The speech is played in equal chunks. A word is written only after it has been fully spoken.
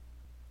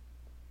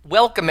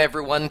Welcome,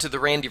 everyone, to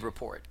the Randy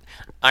Report.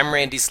 I'm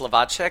Randy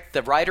Slavacek,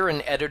 the writer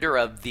and editor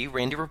of The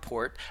Randy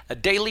Report, a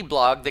daily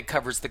blog that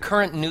covers the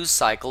current news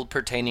cycle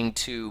pertaining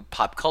to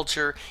pop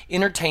culture,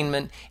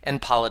 entertainment,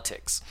 and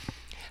politics.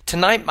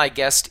 Tonight, my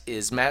guest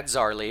is Matt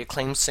Zarley,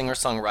 acclaimed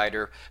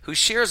singer-songwriter, who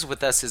shares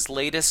with us his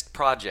latest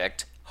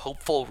project,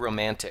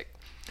 hopefulROMANTIC.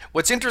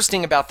 What's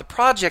interesting about the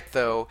project,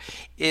 though,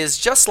 is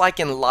just like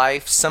in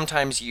life,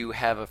 sometimes you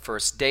have a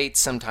first date,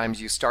 sometimes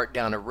you start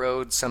down a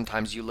road,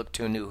 sometimes you look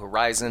to a new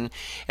horizon,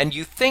 and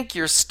you think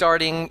you're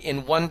starting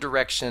in one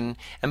direction,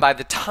 and by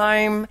the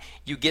time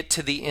you get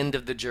to the end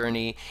of the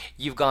journey,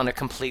 you've gone a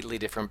completely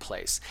different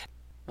place.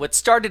 What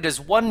started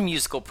as one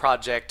musical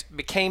project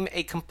became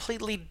a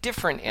completely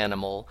different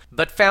animal,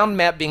 but found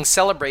Matt being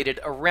celebrated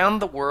around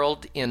the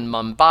world in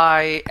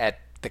Mumbai, at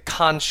the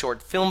Cannes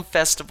Short Film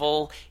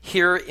Festival,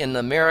 here in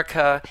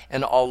America,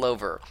 and all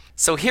over.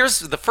 So here's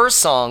the first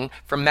song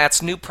from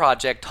Matt's new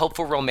project,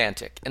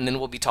 hopefulROMANTIC, and then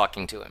we'll be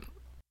talking to him.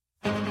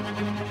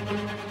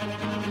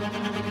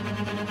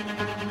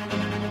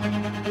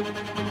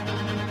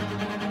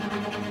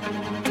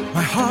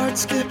 My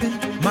heart's skipping,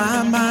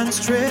 my mind's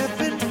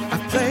tripping.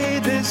 I've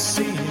played this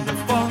scene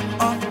before.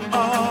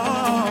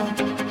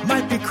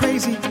 Might be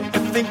crazy,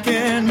 but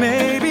thinking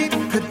maybe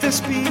could this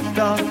be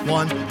the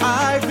one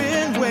I've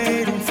been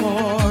waiting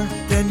for?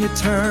 Then you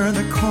turn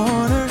the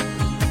corner,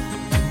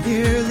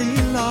 nearly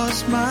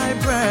lost my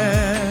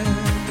breath.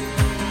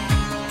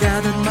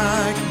 Gathered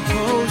my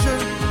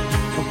composure,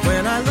 but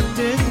when I looked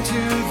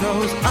into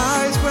those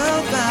eyes,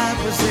 well, that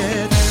was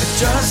it. I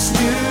just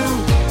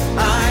knew,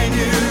 I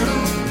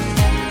knew,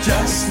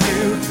 just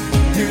knew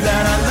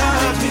that I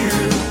loved you.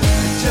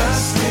 I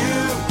just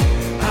knew,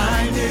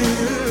 I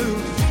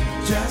knew,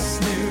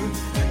 just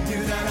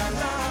knew that I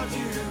loved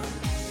you.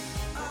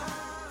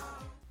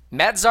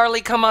 Matt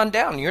Zarley, come on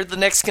down. You're the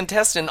next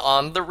contestant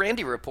on The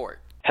Randy Report.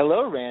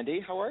 Hello, Randy.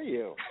 How are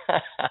you?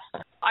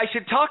 I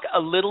should talk a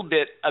little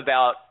bit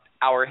about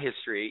our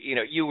history. You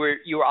know, you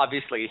were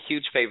obviously a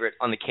huge favorite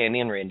on the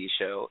Candy and Randy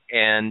show,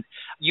 and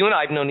you and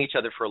I have known each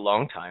other for a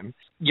long time.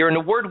 You're an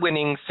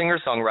award-winning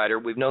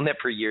singer-songwriter. We've known that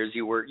for years.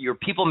 You're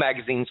People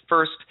magazine's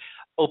first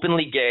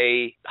openly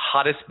gay,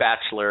 hottest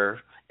bachelor,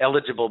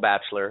 eligible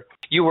bachelor.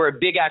 You were a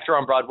big actor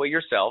on Broadway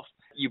yourself.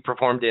 You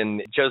performed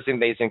in Joe's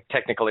Amazing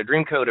Technicolor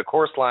Dreamcoat, A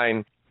Chorus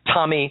Line,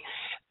 Tommy.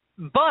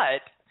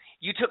 But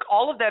you took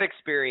all of that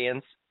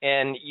experience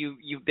and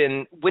you've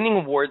been winning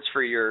awards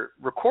for your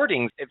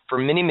recordings for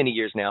many, many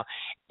years now.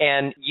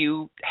 And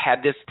you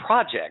had this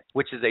project,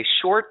 which is a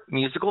short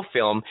musical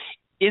film.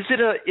 Is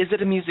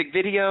it a music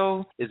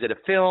video? Is it a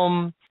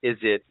film? Is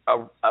it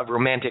a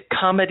romantic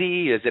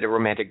comedy? Is it a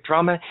romantic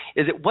drama?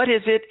 What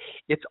is it?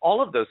 It's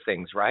all of those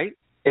things, right?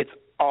 It's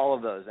all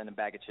of those and a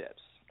bag of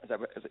chips.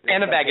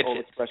 And a bag of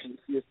chips. Expression.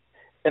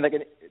 And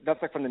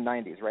that's like from the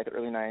 90s, right? The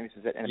early 90s,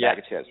 is it? And a bag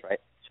of chips, right?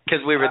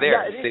 Because we were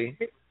there, see?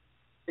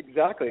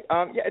 Exactly.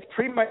 It's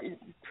pretty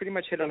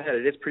much hit on the head.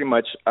 It is pretty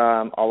much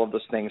all of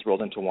those things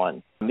rolled into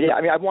one.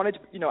 I've wanted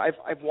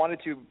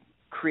to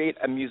create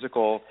a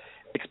musical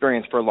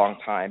experience for a long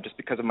time, just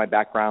because of my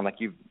background, like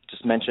you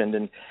just mentioned,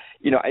 and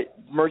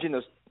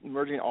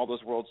merging all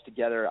those worlds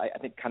together, I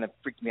think kind of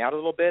freaked me out a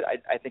little bit.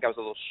 I think I was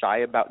a little shy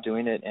about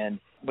doing it, and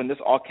when this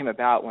all came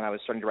about, when I was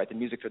starting to write the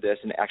music for this,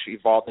 and it actually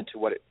evolved into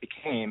what it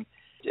became,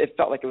 it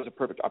felt like it was a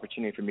perfect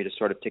opportunity for me to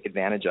sort of take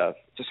advantage of,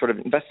 to sort of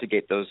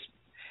investigate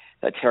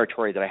that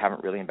territory that I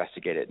haven't really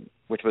investigated,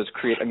 which was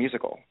create a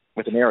musical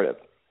with a narrative.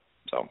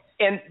 So,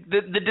 and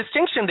the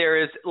distinction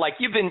there is, like,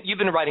 you've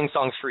been writing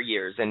songs for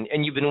years, and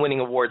you've been winning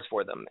awards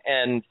for them,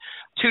 and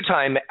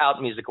 2-time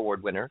Out Music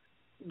Award winner.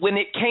 When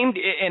it came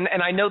to,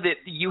 and I know that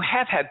you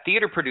have had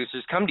theater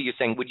producers come to you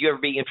saying, would you ever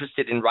be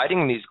interested in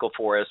writing a musical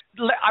for us?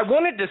 I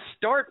wanted to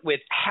start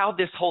with how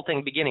this whole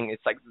thing beginning.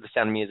 It's like The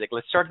Sound of Music.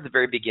 Let's start at the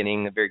very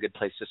beginning, a very good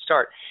place to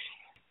start.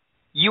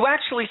 You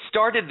actually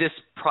started this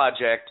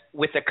project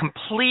with a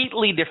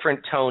completely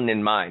different tone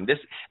in mind.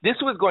 This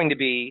was going to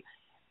be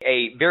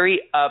a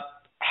very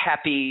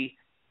happy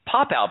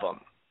pop album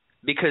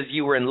because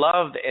you were in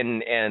love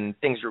and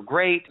things were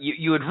great.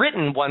 You had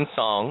written one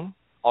song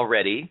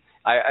already,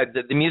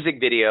 the music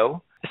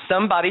video,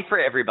 Somebody for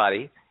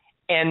Everybody,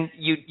 and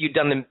you'd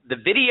done the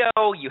video,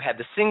 you had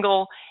the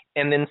single,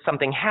 and then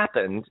something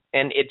happened,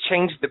 and it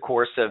changed the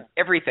course of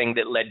everything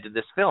that led to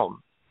this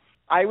film.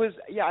 I was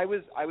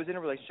in a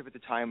relationship at the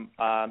time,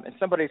 and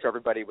Somebody for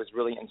Everybody was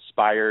really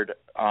inspired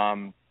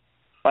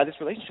by this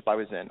relationship I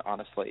was in,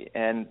 honestly,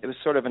 and it was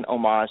sort of an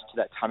homage to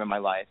that time in my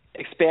life.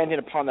 Expanding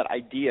upon that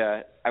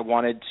idea, I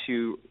wanted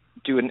to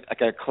do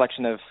a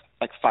collection of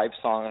a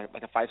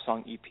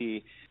 5-song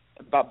EP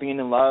about being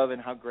in love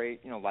and how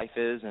great life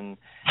is and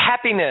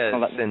happiness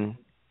and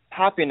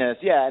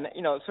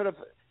sort of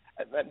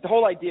the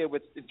whole idea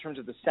in terms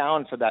of the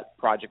sound for that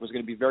project was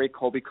going to be very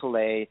Colby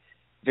Calais,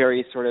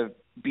 very sort of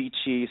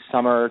beachy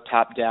summer,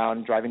 top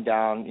down, driving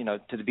down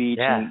to the beach,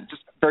 and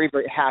just very,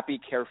 very happy,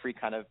 carefree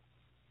kind of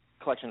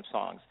collection of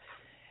songs.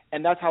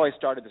 And that's how I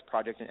started this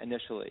project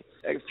initially.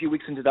 A few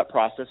weeks into that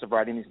process of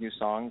writing these new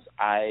songs,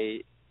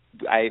 my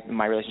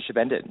relationship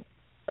ended.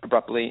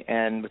 abruptly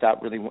and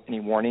without really any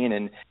warning,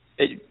 and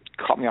it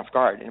caught me off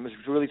guard. And it was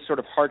really sort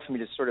of hard for me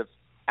to sort of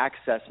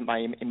access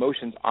my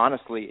emotions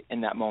honestly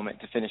in that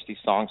moment to finish these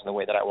songs in the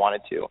way that I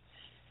wanted to.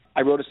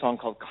 I wrote a song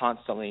called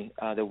Constantly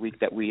the week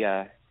that we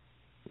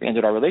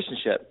ended our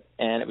relationship,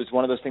 and it was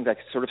one of those things I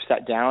sort of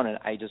sat down and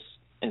I just,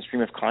 in a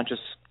stream of conscious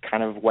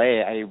kind of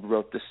way, I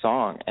wrote this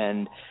song,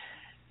 and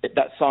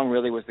that song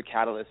really was the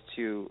catalyst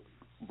to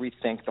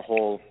rethink the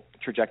whole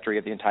trajectory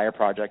of the entire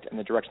project and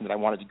the direction that I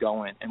wanted to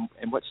go in,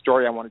 and what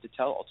story I wanted to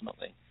tell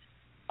ultimately.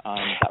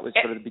 That was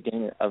sort of the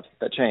beginning of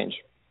that change.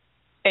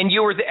 And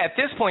you were at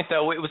this point,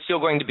 though, it was still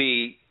going to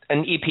be an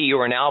EP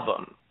or an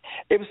album.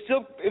 It was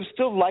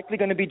still likely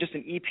going to be just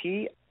an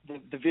EP.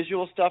 The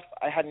visual stuff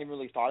I hadn't even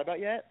really thought about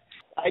yet.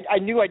 I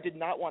knew I did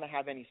not want to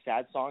have any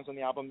sad songs on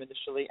the album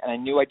initially, and I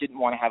knew I didn't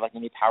want to have like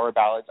any power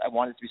ballads. I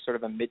wanted it to be sort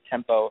of a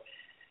mid-tempo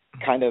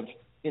kind of,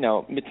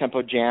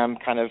 mid-tempo jam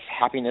kind of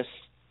happiness,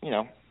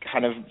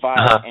 kind of vibe.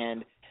 Uh-huh.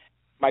 And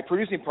my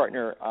producing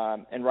partner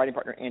and writing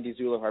partner, Andy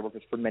Zula, who I worked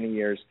with for many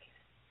years,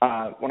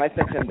 when I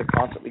sent him the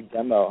Constantly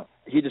demo,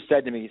 he just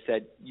said to me, he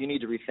said, "You need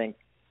to rethink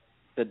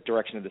the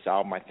direction of this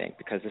album, I think,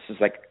 because this is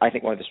I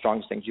think one of the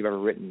strongest things you've ever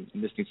written,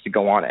 and this needs to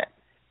go on it."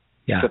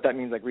 Yeah. So if that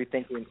means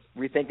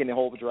rethinking the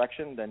whole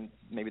direction, then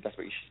maybe that's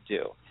what you should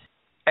do.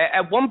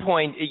 At one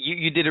point,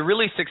 you did a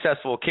really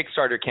successful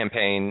Kickstarter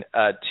campaign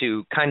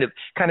to kind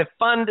of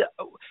fund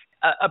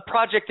a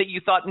project that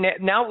you thought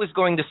now it was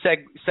going to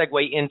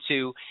segue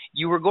into.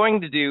 You were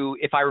going to do,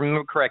 if I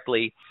remember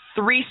correctly,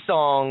 3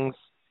 songs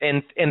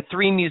and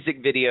 3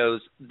 music videos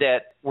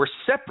that were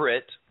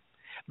separate,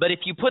 but if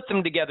you put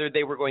them together,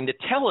 they were going to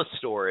tell a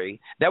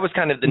story. That was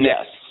kind of the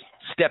next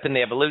step in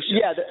the evolution.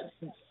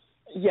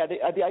 Yeah.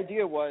 The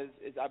idea was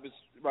I was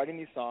writing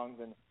these songs,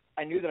 and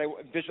I knew that I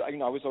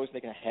was always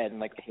thinking ahead and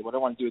like, hey, what do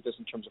I want to do with this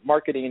in terms of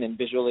marketing and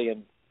visually,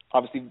 and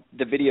obviously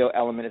the video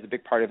element is a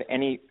big part of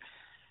any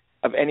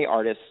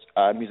artist's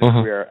music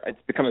career. It's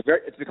become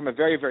a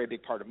very, very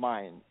big part of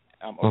mine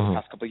over the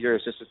past couple of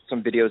years. Just with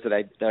some videos that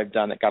I've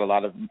done that got a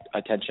lot of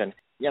attention.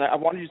 I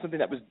wanted to do something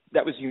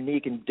that was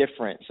unique and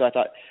different. So I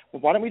thought,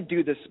 well, why don't we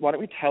do this? Why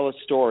don't we tell a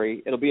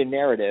story? It'll be a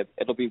narrative.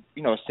 It'll be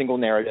a single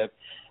narrative,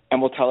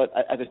 and we'll tell it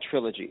as a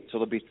trilogy. So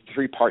there'll be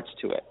 3 parts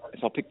to it. So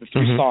I'll pick the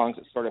 3 songs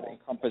that sort of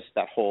encompass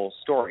that whole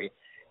story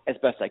as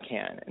best I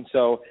can. And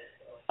so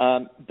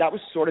that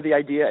was sort of the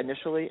idea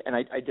initially, and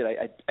I did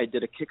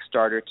a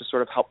Kickstarter to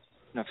sort of help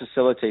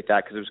facilitate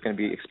that because it was going to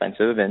be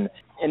expensive. And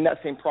in that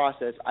same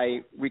process,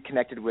 I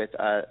reconnected with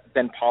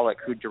Ben Pollack,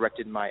 who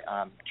directed my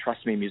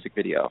Trust Me music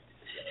video.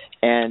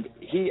 And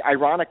he,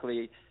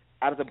 ironically,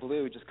 out of the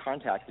blue, just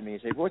contacted me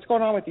and said, "What's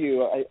going on with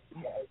you?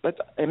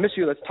 I miss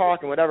you. Let's talk,"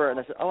 and whatever. And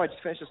I said, "Oh, I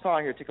just finished a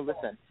song. Here, take a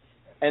listen."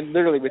 And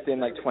literally within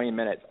like 20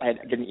 minutes, I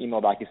had get an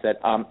email back. He said,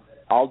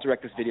 "I'll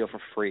direct this video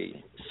for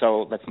free,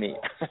 so let's meet."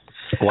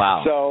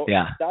 Wow. So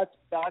yeah. That's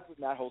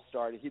when that whole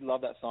started. He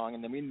loved that song,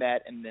 and then we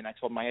met, and then I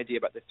told him my idea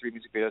about the 3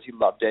 music videos. He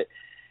loved it.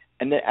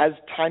 And then as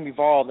time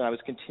evolved and I was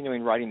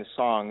continuing writing the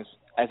songs,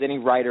 as any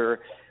writer,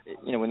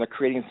 when they're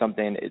creating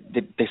something,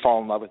 they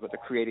fall in love with what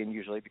they're creating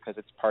usually because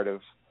it's part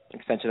of an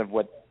extension of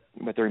what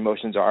their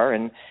emotions are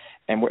and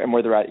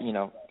where they're at,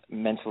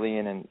 mentally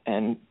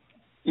and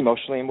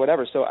emotionally and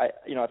whatever. So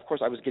of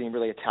course I was getting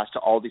really attached to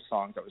all these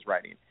songs I was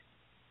writing.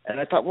 And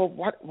I thought, well,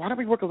 why don't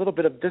we work a little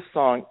bit of this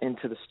song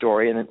into the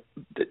story, and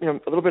then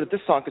a little bit of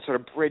this song could sort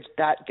of bridge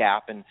that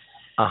gap. And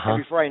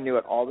before I knew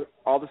it, all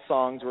the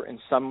songs were in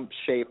some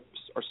shape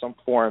or some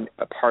form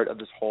a part of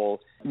this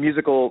whole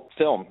musical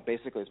film.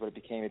 Basically, is what it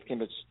became. It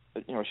became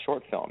a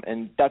short film,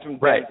 and that's when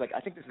Ben was like, "I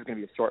think this is going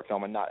to be a short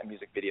film and not a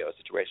music video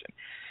situation."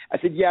 I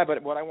said, "Yeah,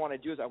 but what I want to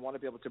do is I want to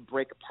be able to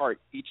break apart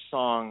each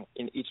song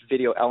in each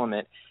video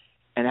element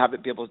and have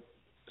it be able to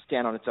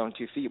stand on its own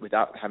 2 feet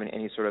without having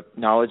any sort of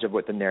knowledge of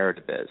what the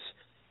narrative is.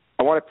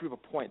 I want to prove a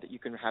point that you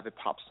can have a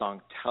pop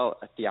song tell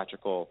a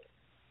theatrical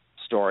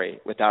story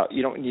without,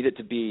 you don't need it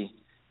to be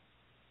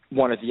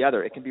one or the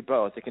other. It can be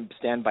both. It can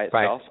stand by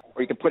itself,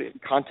 or you can put it in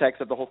context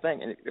of the whole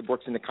thing, and it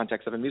works in the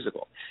context of a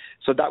musical."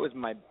 So that was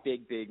my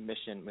big, big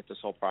mission with this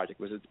whole project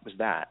was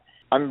that.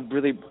 I'm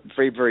really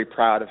very, very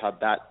proud of how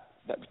that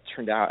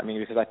turned out. I mean,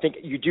 because I think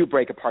you do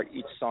break apart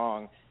each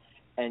song,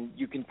 and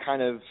you can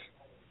kind of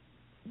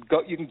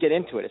you can get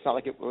into it. It's not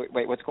like,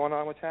 wait, what's going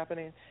on? What's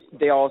happening?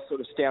 They all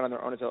sort of stand on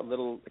their own as a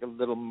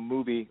little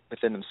movie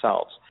within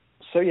themselves.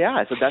 So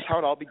that's how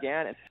it all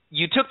began.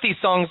 You took these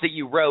songs that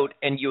you wrote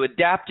and you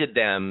adapted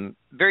them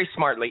very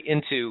smartly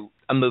into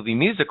a movie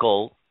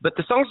musical, but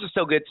the songs are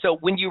so good. So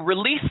when you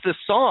released the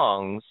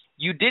songs,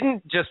 you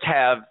didn't just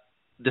have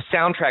the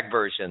soundtrack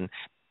version.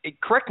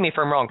 Correct me if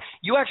I'm wrong.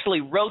 You actually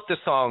wrote the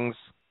songs.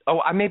 Oh,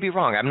 I may be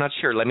wrong. I'm not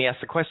sure. Let me ask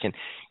the question.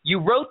 You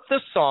wrote the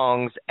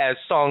songs as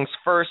songs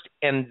first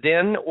and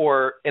then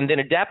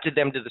adapted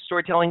them to the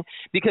storytelling?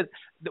 Because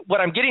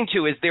what I'm getting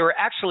to is there were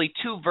actually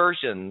 2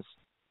 versions.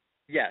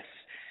 Yes.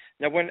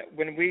 Now, when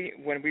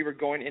we were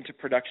going into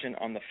production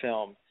on the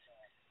film,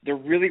 there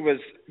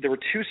were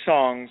 2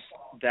 songs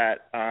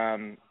that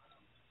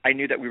I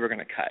knew that we were going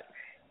to cut.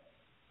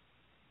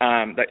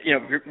 that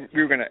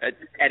we were going to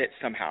edit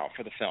somehow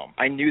for the film.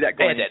 I knew that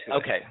going into it.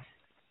 Okay.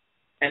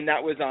 And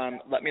that was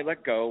Let Me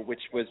Let Go,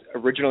 which was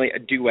originally a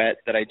duet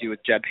that I do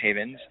with Jeb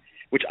Havens,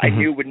 which I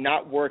knew would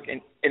not work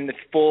in the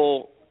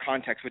full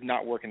context, would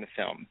not work in the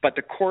film. But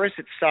the chorus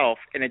itself,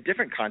 in a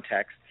different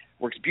context,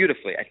 works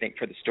beautifully, I think,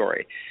 for the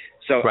story.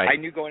 So I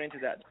knew going into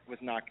that was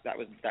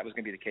going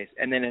to be the case.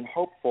 And then in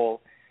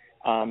Hopeful,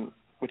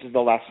 which is the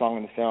last song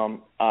in the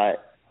film,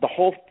 the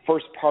whole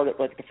first part of,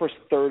 like the first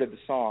third of the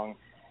song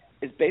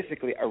is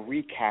basically a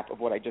recap of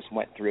what I just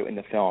went through in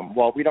the film.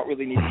 Well, we don't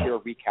really need to hear a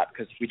recap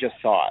because we just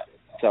saw it.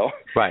 So,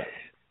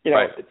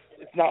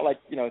 it's not like,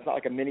 it's not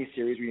like a mini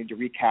series we need to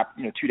recap,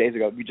 2 days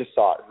ago. We just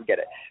saw it. We get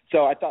it.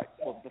 So I thought,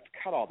 well, let's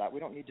cut all that. We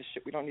don't need to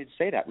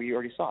say that. We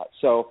already saw it.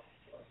 So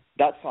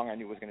that song I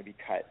knew was going to be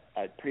cut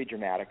pretty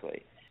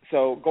dramatically.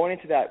 So going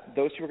into that,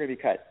 those two were going to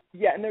be cut.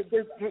 Yeah, and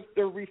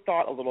they're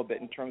rethought a little bit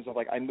in terms of,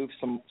 like, I moved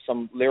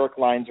some lyric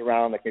lines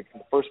around, like maybe from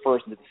the first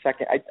verse into the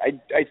second.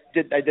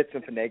 I did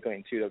some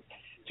finagling too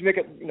to make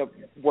it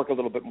work a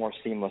little bit more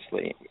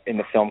seamlessly in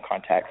the film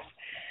context.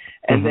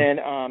 And then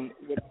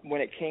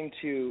when it came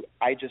to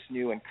I Just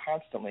Knew and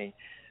Constantly,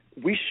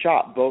 we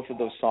shot both of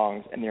those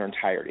songs in their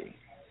entirety.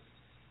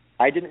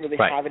 I didn't really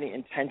have any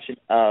intention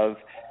of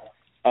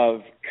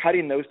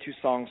cutting those two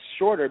songs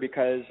shorter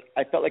because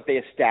I felt like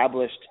they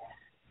established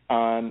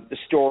the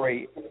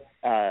story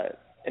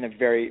in a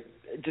very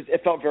 –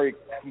 it felt very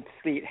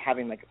complete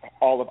having, like,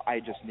 all of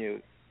I Just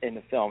Knew in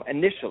the film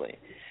initially,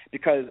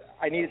 because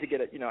I needed to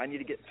get I needed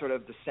to get sort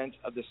of the sense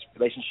of this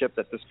relationship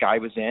that this guy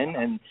was in,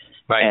 and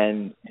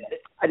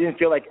I didn't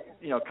feel like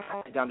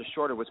cutting it down to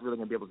shorter was really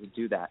going to be able to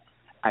do that.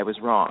 I was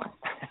wrong.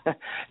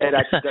 It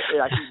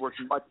actually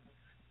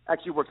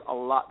worked a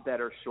lot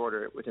better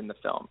shorter within the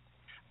film,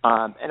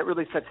 and it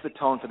really sets the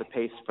tone for the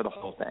pace for the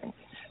whole thing.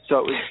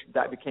 So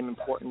that became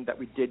important that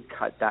we did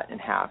cut that in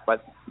half,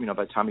 but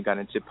by the time we got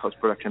into post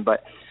production,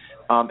 but.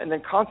 And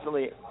then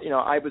Constantly,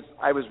 I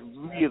was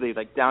really,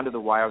 like, down to the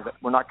wire that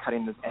we're not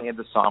cutting any of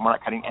the song, we're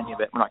not cutting any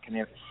of it, we're not cutting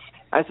it.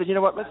 And I said, you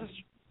know what, let's just,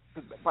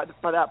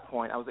 by that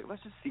point, I was like,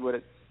 let's just see what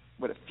it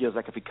feels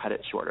like if we cut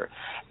it shorter.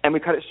 And we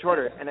cut it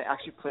shorter, and it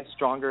actually plays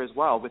stronger as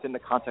well within the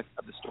context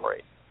of the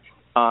story.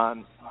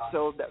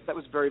 So that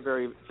was very,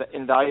 very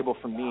invaluable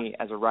for me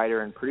as a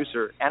writer and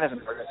producer, and as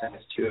an artist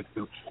too,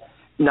 to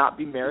not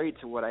be married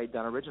to what I had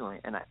done originally.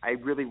 And I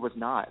really was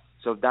not.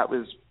 So that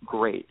was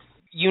great.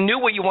 You knew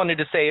what you wanted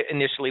to say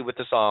initially with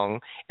the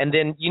song, and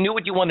then you knew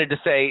what you wanted to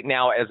say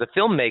now as a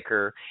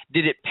filmmaker.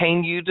 Did it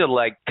pain you to,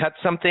 like, cut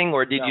something,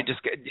 or did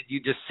you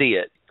just see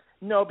it?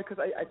 No, because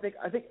I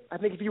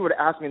think if you were to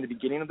ask me in the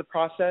beginning of the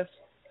process,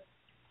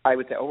 I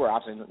would say, oh, we're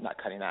absolutely not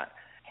cutting that.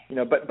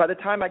 But by the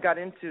time I got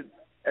into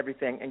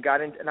everything and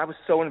I was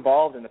so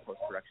involved in the post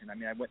production. I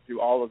mean, I went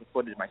through all of the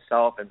footage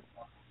myself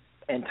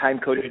and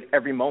time coded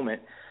every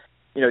moment.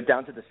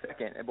 Down to the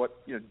second, and what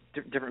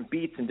different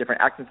beats and different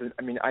accents.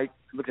 I mean, I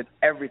looked at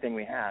everything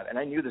we had, and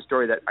I knew the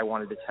story that I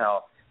wanted to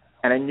tell,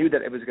 and I knew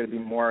that it was going to be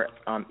more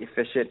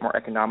efficient, more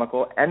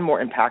economical, and more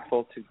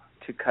impactful to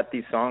cut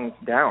these songs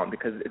down,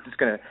 because it's just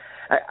going to.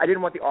 I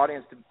didn't want the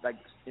audience to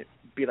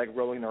be like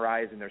rolling their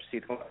eyes in their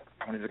seats when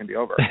is it going to be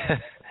over.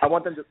 I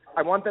want them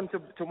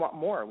to want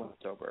more when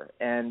it's over,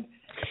 and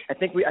I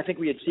think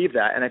we achieved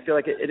that, and I feel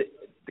like it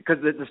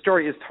because the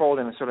story is told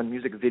in a sort of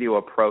music video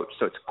approach,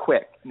 so it's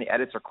quick and the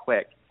edits are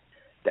quick.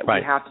 That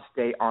we have to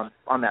stay on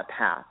that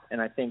path,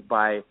 and I think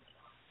by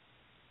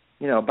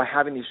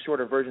having these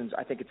shorter versions,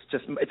 I think it's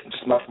just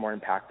much more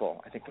impactful.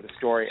 I think for the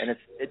story, and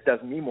it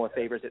does me more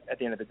favors at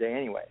the end of the day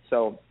anyway.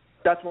 So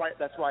that's why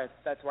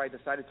I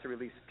decided to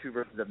release two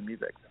versions of the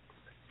music.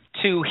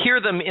 To hear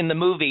them in the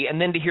movie and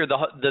then to hear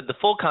the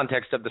full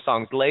context of the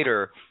songs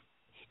later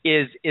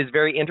is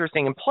very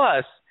interesting, and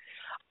plus,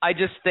 I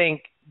just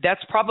think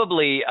that's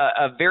probably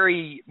a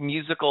very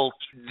musical,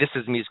 this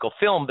is a musical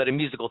film, but a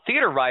musical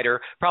theater writer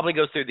probably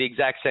goes through the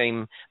exact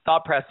same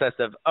thought process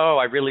of, oh,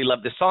 I really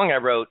love this song I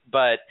wrote,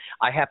 but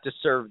I have to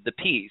serve the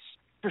piece.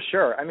 For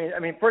sure. I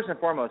mean, first and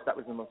foremost, that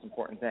was the most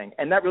important thing.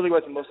 And that really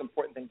was the most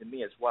important thing to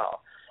me as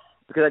well,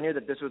 because I knew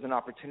that this was an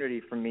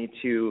opportunity for me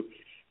to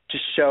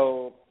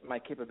show my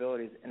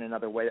capabilities in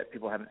another way that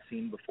people haven't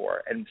seen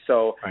before. And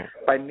so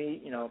by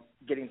me,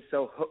 getting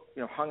so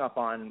hung up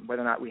on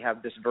whether or not we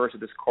have this verse or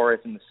this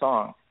chorus in the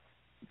song,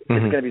 it's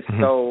going to be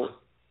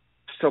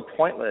so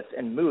pointless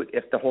and moot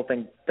if the whole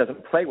thing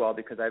doesn't play well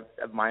because I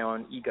have my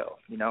own ego,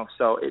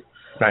 So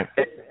I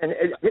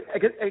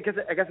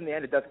guess in the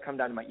end it does come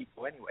down to my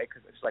ego anyway,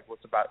 because it's like, well,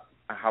 it's about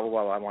how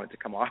well I want it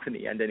to come off in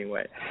the end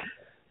anyway.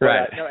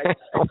 Right.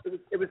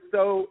 It was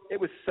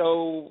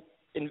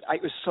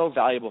so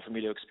valuable for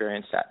me to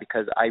experience that,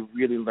 because I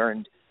really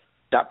learned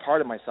that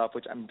part of myself,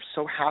 which I'm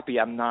so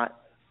happy I'm not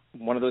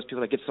one of those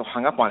people that gets so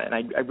hung up on it,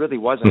 and I really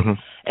wasn't.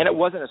 And it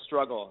wasn't a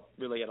struggle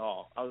really at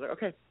all. I was like,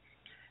 okay.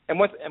 And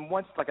once,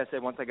 like I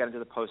said, once I got into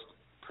the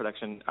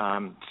post-production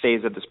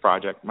phase of this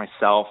project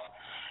myself,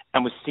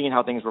 and was seeing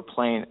how things were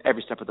playing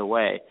every step of the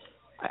way,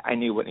 I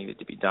knew what needed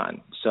to be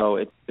done. So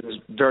it was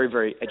very,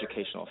 very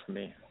educational for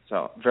me.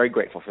 So very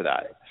grateful for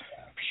that.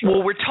 sure.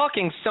 Well, we're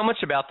talking so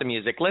much about the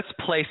music. Let's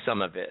play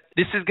some of it.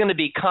 This is going to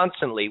be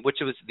Constantly,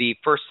 which was the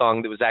first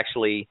song that was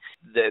actually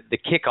the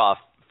kickoff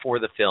for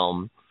the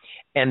film,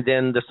 and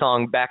then the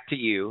song Back to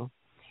You,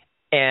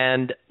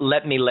 and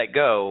Let Me Let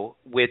Go,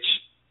 which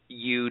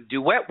you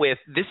duet with.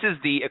 This is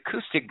the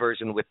acoustic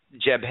version with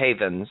Jeb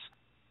Havens,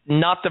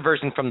 not the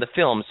version from the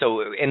film.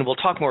 So, and we'll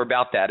talk more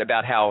about that,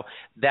 about how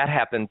that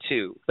happened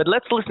too. But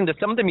let's listen to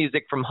some of the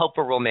music from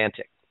Hopeful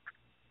Romantic.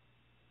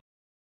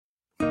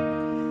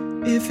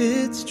 If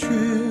it's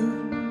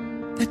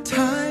true that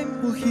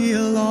time will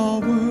heal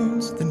all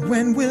wounds, then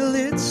when will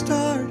it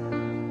start?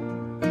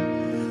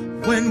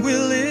 When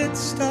will it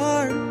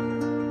start?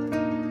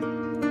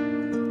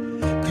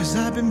 'Cause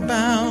I've been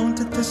bound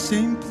at the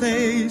same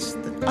place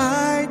that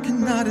I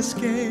cannot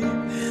escape.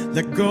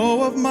 Let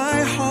go of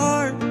my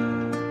heart.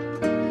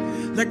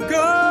 Let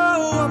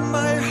go of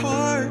my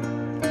heart.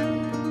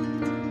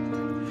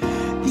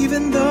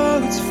 Even though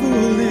it's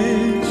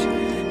foolish,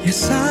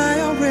 yes, I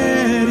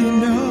already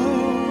know.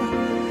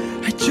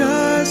 I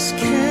just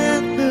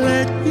can't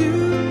let you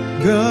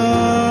go.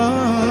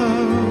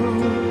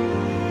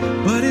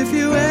 But if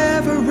you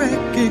ever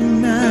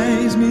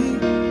recognize me,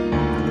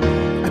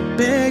 I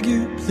beg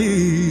you,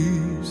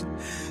 please,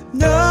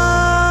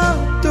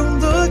 no, don't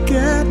look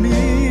at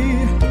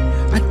me.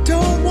 I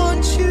don't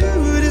want you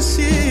to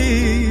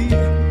see.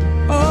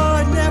 Oh,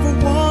 I never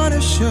want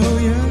to show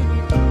you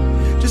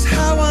just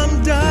how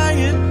I'm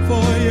dying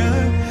for you.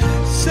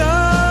 So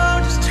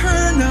just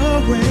turn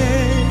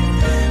away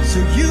so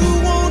you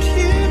won't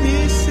hear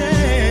me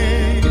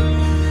say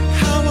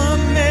how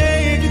I'm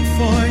making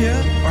for you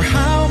or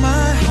how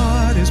my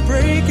heart is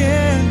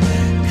breaking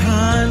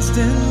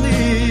constantly.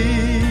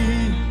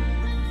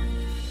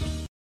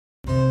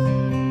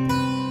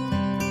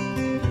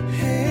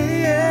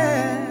 Hey,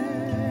 yeah.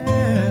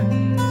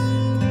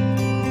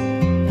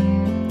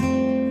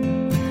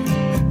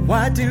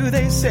 Why do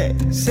they say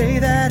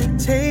that it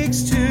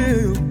takes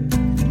two?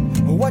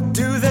 What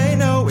do they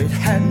know? It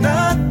had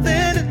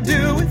nothing to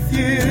do with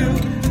you.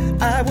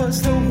 I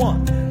was the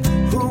one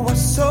who was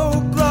so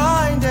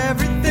blind.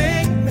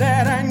 Everything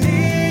that I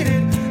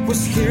needed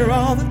was here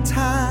all the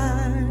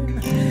time.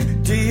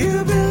 Do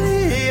you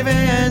believe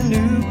in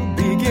new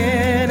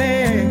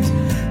beginnings?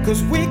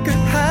 'Cause we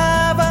could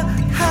have a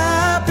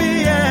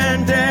happy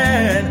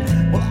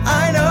ending. Well,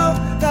 I know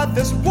that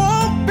this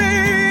won't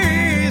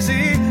be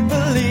easy.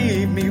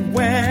 Believe me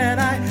when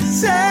I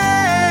say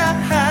I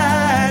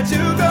had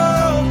to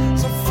go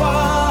so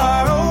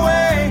far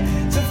away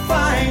to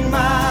find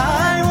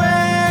my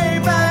way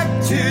back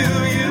to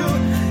you.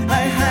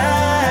 I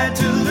had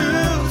to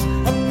lose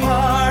a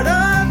part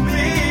of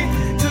me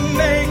to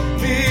make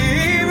me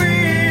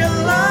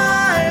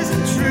realize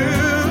the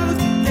truth.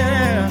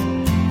 Yeah,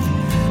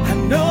 I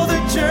know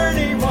the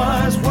journey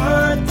was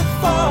worth the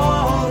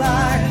fall.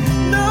 I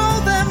know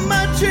that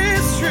much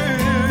is true.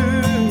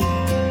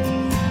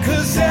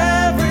 'Cause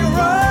every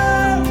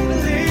road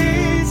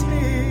leads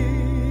me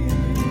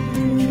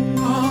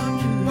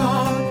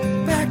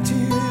on, back to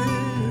you.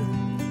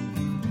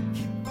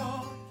 Keep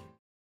on.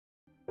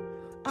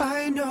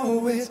 I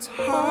know it's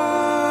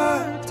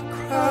hard to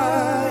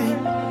cry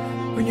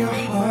when your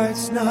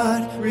heart's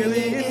not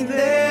really in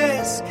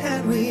this.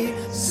 Can we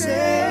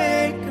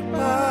say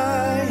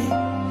goodbye?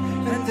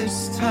 And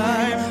this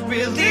time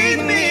really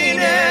mean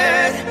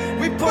it.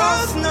 We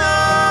both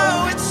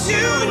know it's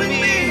you and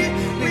me.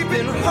 We've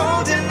been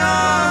holding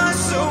on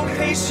so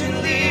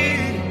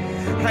patiently.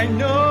 I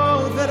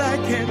know that I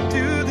can't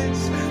do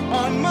this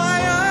on my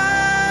own.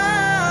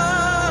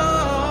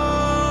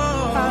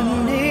 I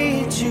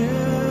need you.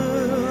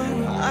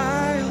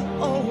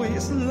 I'll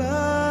always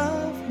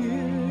love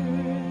you.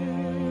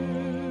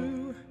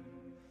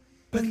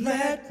 But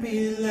let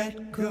me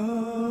let go.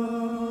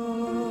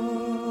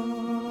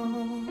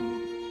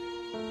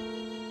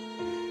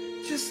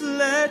 Just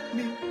let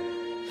me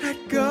let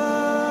go.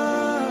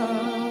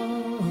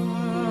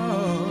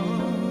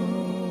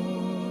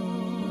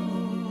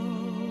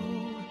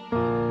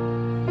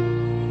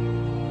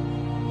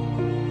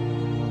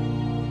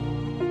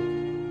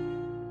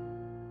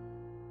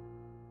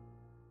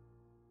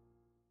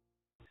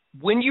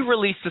 When you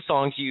released the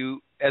songs,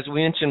 you, as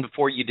we mentioned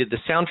before, you did the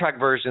soundtrack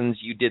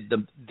versions, you did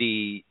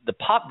the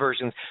pop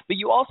versions, but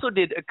you also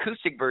did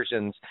acoustic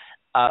versions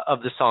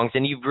of the songs,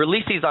 and you've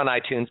released these on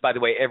iTunes. By the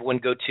way, everyone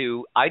go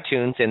to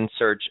iTunes and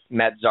search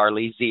Matt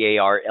Zarley,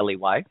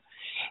 Zarley,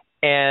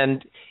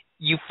 and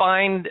you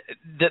find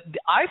that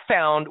I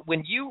found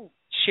when you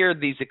shared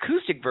these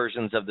acoustic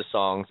versions of the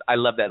songs, I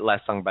love that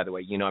last song, by the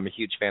way. You know, I'm a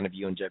huge fan of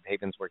you and Jeb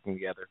Havens working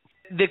together.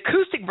 The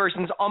acoustic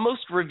versions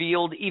almost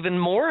revealed even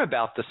more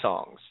about the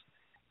songs.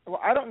 Well,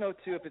 I don't know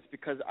too if it's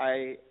because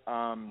I'm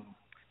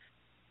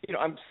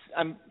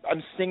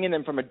singing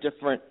them from a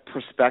different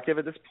perspective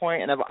at this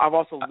point, and I've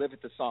also lived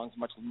with the songs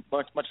much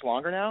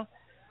longer now.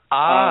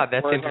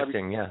 That's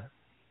interesting. Yeah.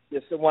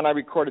 So when I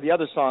recorded the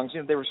other songs,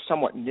 they were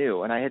somewhat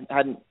new, and I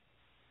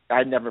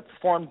had never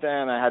performed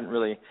them. I hadn't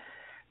really.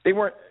 They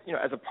weren't,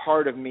 as a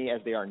part of me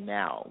as they are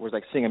now. Whereas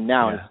like seeing them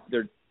now,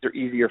 they're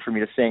easier for me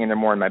to sing and they're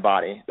more in my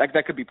body. Like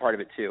that could be part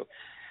of it too.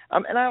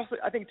 And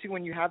I think too,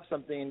 when you have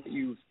something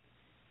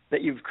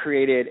that you've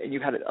created and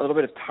you've had a little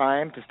bit of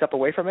time to step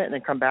away from it and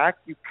then come back,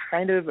 you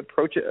kind of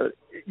approach it.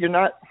 You're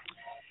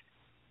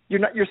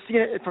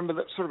seeing it from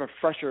sort of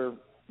fresher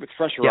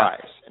eyes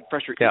and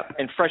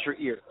fresher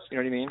ears. You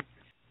know what I mean?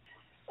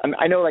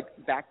 I know, like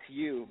Back to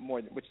You more,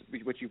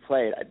 which you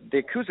played. The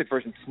acoustic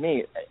version to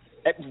me,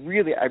 I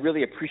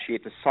really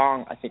appreciate the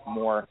song. I think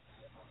more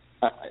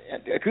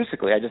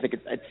acoustically. I just think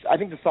I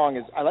think the song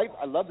is.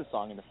 I love the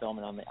song in the film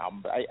and on the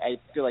album, but I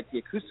feel like the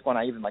acoustic one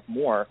I even like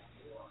more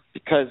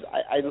because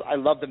I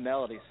love the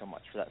melody so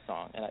much for that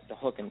song and the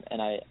hook and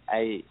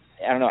I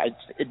don't know.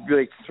 It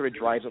really sort of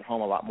drives it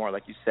home a lot more,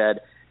 like you said.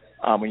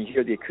 When you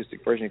hear the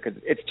acoustic version, because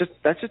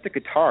that's just the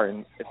guitar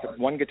and it's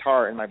one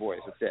guitar and my voice.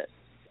 That's it.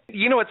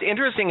 You know what's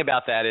interesting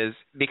about that is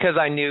because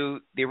I knew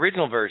the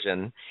original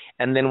version,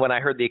 and then when I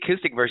heard the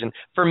acoustic version,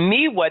 for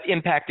me, what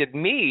impacted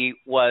me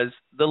was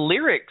the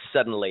lyrics.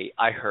 Suddenly,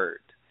 I heard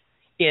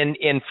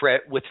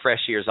with fresh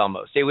ears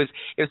almost. It was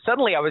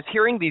suddenly I was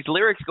hearing these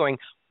lyrics, going,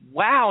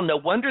 "Wow, no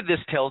wonder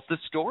this tells the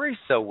story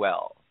so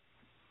well."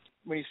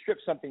 When you strip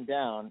something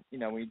down,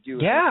 when you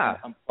do an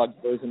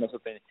unplugged version of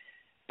something,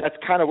 that's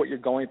kind of what you're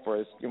going for.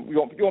 Is you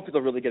want people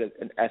to really get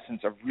an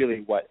essence of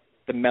really what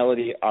the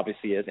melody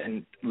obviously is,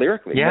 and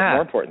lyrically, more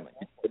importantly,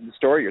 the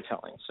story you're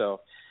telling. So,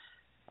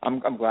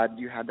 I'm glad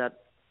you had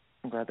that.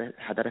 I'm glad that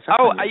had that effect.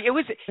 Oh, it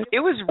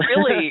was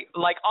really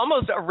like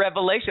almost a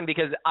revelation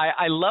because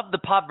I love the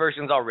pop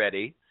versions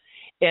already,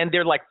 and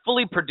they're like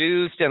fully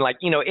produced and like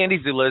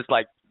Andy Zula is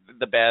like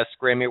the best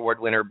Grammy Award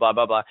winner, blah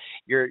blah blah.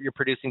 Your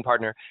producing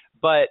partner,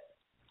 but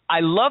I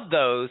love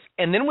those.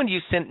 And then when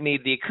you sent me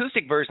the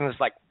acoustic version, it's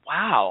like,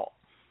 wow,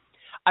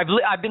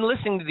 I've been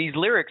listening to these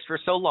lyrics for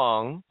so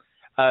long.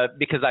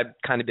 Because I've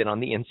kind of been on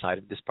the inside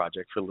of this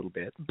project for a little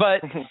bit. But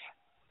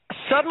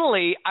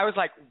suddenly I was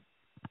like,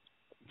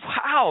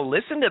 wow,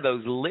 listen to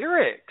those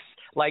lyrics.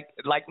 Like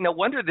no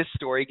wonder this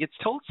story gets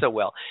told so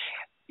well.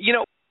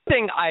 One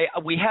thing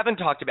we haven't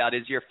talked about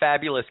is your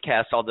fabulous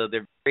cast, although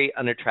they're very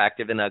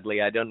unattractive and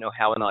ugly. I don't know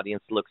how an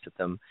audience looks at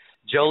them.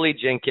 Jolie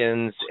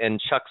Jenkins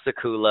and Chuck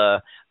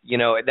Seculla,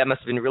 that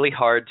must have been really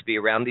hard to be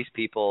around these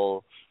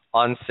people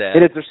on set.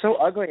 It is. They're so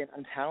ugly and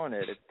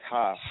untalented. It's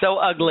tough. So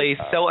ugly,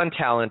 so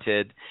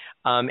untalented.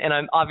 And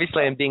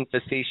I'm being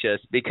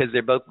facetious because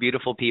they're both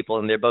beautiful people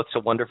and they're both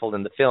so wonderful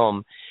in the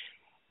film.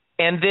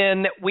 And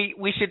then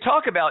we should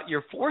talk about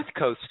your fourth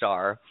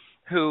co-star,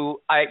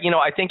 who I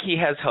think he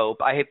has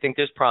hope. I think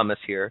there's promise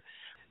here.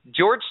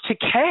 George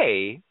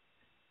Takei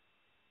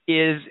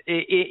is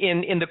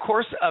in the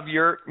course of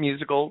your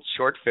musical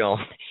short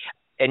film,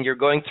 and you're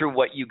going through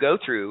what you go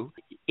through.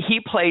 He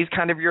plays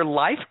kind of your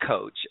life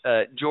coach,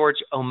 George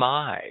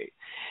Omai.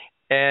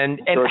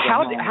 And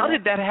how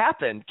did that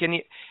happen?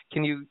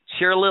 Can you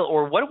share a little,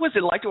 or what was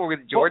it like to work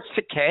with George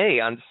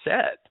Takei on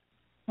set?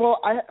 Well,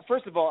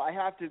 first of all,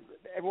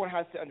 everyone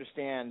has to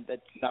understand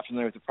that's not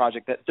familiar with the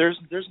project that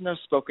there's no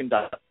spoken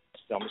dialogue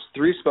film. There's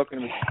 3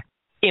 spoken.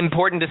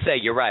 Important to say.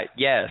 You're right.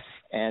 Yes.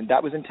 And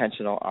that was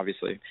intentional,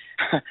 obviously.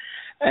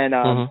 And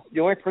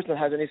the only person that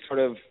has any sort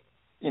of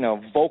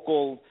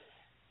vocal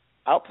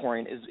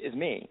outpouring is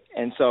me.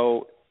 And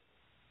so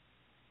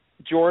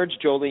George,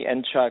 Jolie,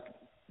 and Chuck,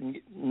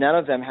 none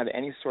of them have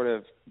any sort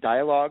of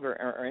dialogue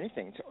or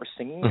anything, or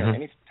singing or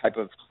any type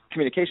of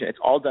communication. It's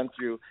all done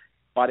through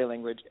body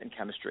language and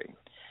chemistry.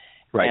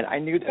 Right. And I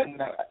knew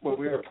that when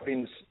we were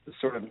putting this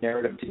sort of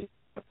narrative together,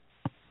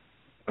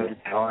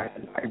 I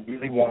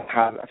really want to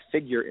have a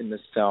figure in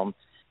this film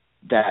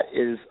that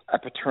is a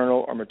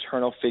paternal or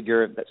maternal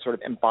figure that sort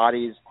of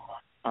embodies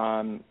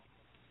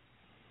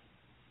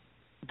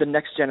the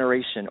next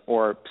generation,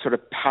 or sort of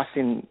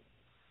passing,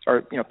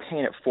 or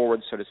paying it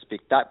forward, so to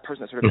speak. That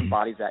person that sort of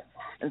embodies that,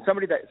 and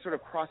somebody that sort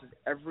of crosses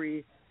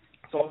every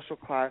social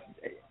class,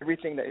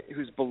 everything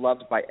who's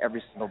beloved by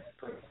every single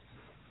person.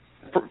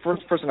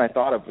 First person I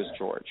thought of was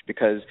George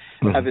because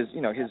of his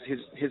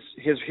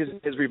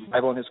his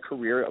revival in his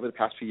career over the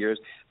past few years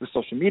with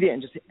social media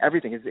and just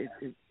everything,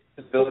 his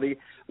ability,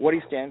 what he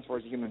stands for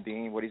as a human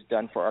being, what he's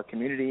done for our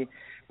community,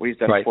 what he's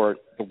done for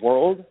the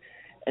world.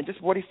 And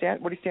just what he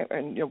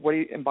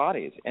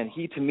embodies, and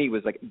he to me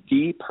was like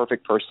the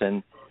perfect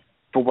person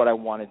for what I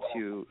wanted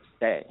to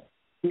say.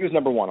 He was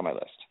number 1 on my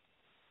list.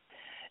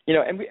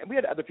 And we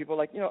had other people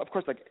like of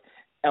course, like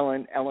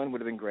Ellen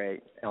would have been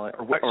great. Ellen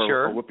or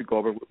Whoopi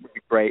Goldberg would be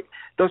great.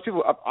 Those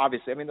people,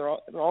 obviously, I mean they're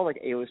all like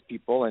A-list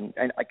people, and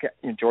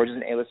George is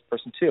an A-list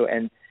person too.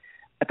 And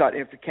I thought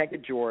if we can't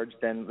get George,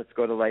 then let's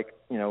go to like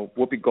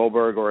Whoopi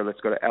Goldberg, or let's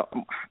go to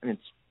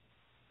it's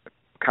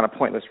kind of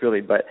pointless,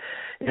 really, but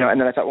and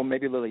then I thought, well,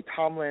 maybe Lily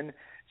Tomlin,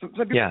 some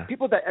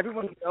people that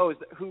everyone knows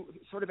who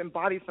sort of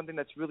embodies something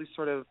that's really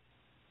sort of.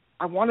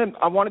 I want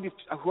to be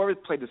whoever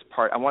played this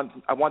part. I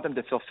want them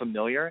to feel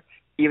familiar,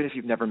 even if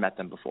you've never met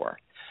them before.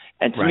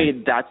 And to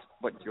me, that's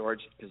what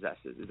George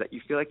possesses: is that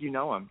you feel like you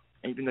know him,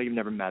 even though you've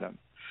never met him.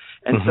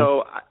 And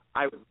so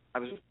I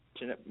was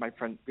fortunate. My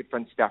good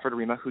friend Stafford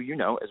Arima, who you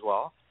know as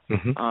well,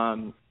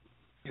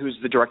 who's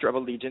the director of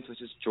Allegiance,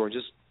 which is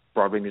George's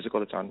Broadway musical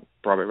that's on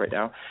Broadway right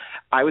now.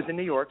 I was in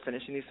New York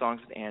finishing these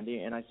songs with Andy,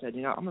 and I said,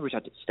 I'm going to reach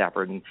out to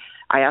Stafford. And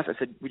I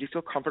said, would you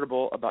feel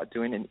comfortable about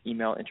doing an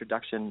email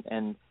introduction,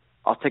 and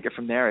I'll take it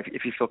from there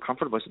if you feel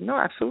comfortable. I said, no,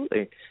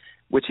 absolutely,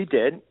 which he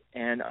did.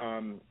 And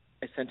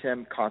I sent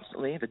him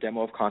Constantly, the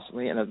demo of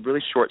Constantly, and a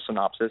really short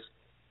synopsis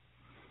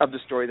of the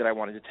story that I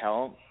wanted to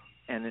tell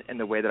and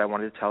the way that I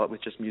wanted to tell it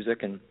with just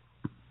music. And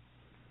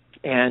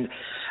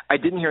I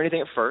didn't hear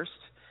anything at first.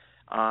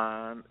 It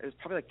was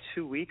probably like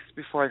 2 weeks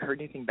before I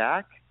heard anything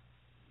back.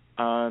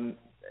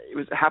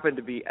 It happened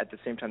to be at the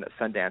same time that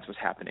Sundance was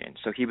happening.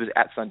 So he was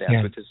at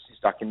Sundance with his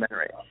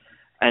documentary.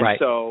 And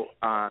so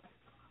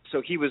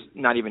he was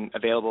not even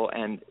available,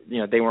 and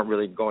they weren't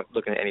really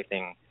looking at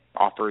anything,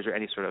 offers or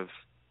any sort of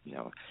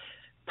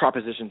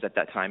propositions at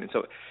that time. And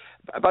so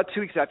about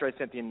 2 weeks after I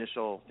sent the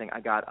initial thing,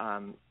 I got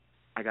an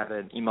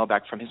email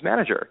back from his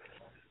manager,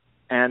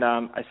 and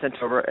I sent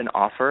over an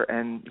offer,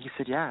 and he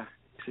said yes.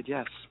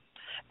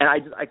 And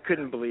I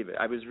couldn't believe it.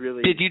 I was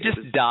really. Did you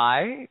just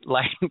die?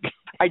 Like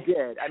I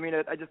did. I mean,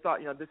 I just thought,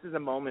 this is a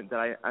moment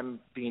that I'm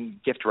being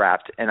gift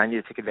wrapped, and I need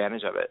to take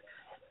advantage of it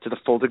to the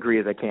full degree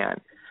as I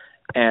can.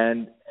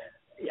 And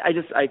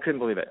I couldn't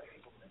believe it.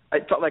 I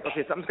felt like,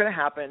 okay, something's going to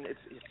happen. It's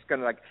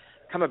going to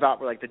come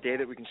about where the day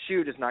that we can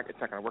shoot it's not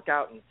going to work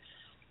out. And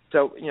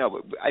so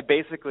I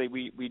basically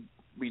we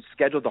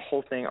scheduled the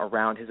whole thing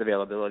around his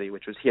availability,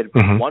 which was he had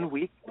 1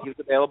 week he was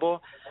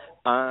available.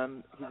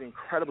 He's an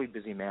incredibly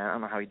busy man. I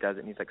don't know how he does it.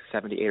 And he's like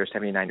 78 or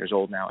 79 years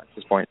old now at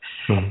this point.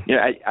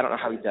 I don't know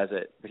how he does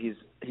it, but he's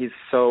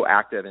so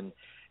active. And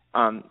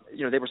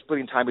they were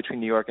splitting time between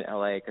New York and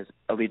LA because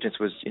Allegiance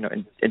was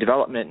in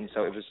development, and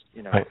so it was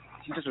he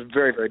just was a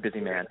very, very busy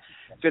man.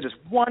 So he had this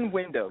one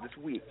window this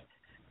week,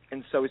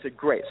 and so we said,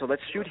 great. So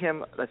let's shoot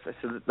him. Let's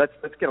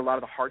get a lot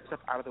of the hard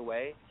stuff out of the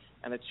way,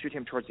 and let's shoot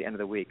him towards the end of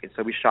the week. And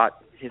so we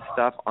shot his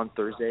stuff on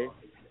Thursday,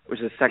 which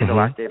is the second to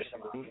last day of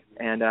shooting,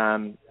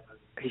 and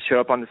he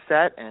showed up on the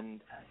set,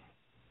 and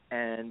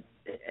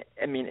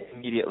I mean,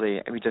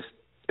 immediately it was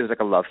like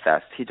a love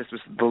fest. He just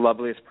was the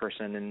loveliest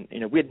person,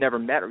 and we had never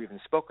met or even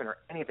spoken or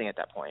anything at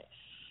that point.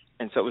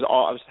 And so it was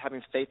I was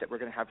having faith that we're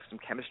going to have some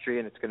chemistry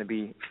and it's going to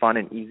be fun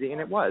and easy,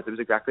 and it was. It was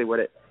exactly what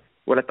I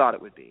thought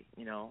it would be,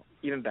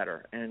 even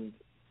better. And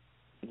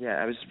yeah,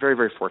 I was very,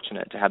 very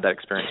fortunate to have that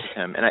experience with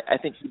him, and I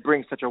think he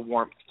brings such a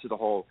warmth to the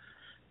whole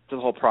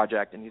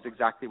project, and he's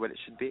exactly what it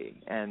should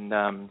be. And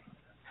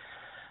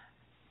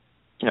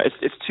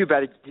it's too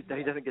bad that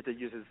he doesn't get to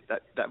use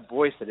that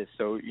voice that is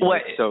so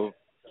so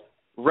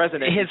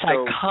resonant. His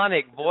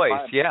iconic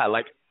voice, yeah.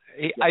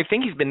 I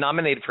think he's been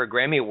nominated for a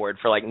Grammy Award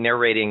for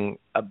narrating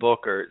a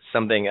book or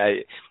something.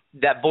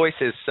 That voice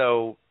is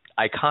so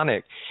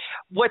iconic.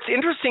 What's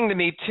interesting to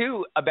me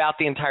too about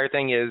the entire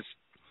thing is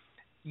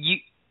you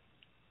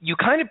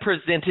kind of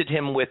presented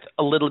him with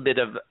a little bit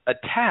of a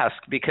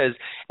task because,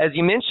 as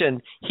you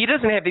mentioned, he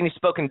doesn't have any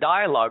spoken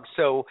dialogue,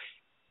 so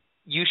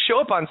you show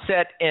up on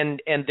set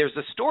and there's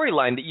a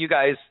storyline that you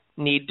guys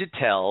need to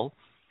tell.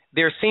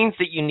 There are scenes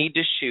that you need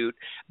to shoot,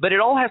 but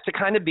it all has to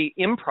kind of be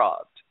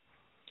improv.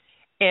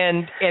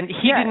 And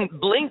he didn't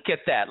blink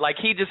at that.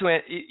 He just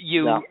went,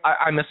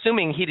 I'm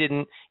assuming he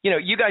didn't,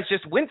 you guys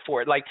just went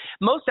for it.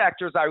 Most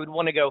actors, I would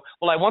want to go,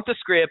 well, I want the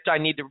script. I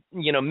need to,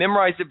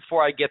 memorize it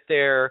before I get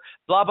there,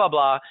 blah, blah,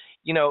 blah.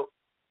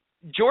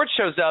 George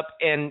shows up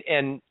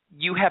and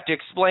you have to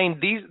explain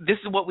this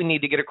is what we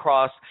need to get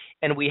across,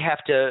 and we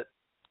have to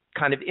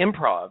kind of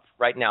improv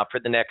right now for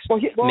the next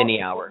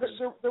many hours.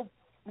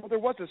 There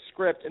was a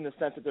script in the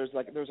sense that there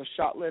was a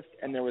shot list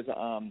and there was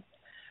a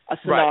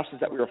synopsis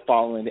that we were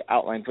following, the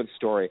outline for the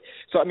story.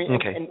 So I mean,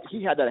 and he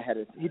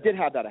did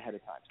have that ahead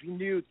of time.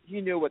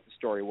 He knew what the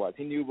story was.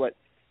 He knew what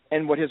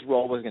his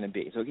role was going to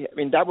be. So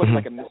that wasn't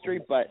like a mystery,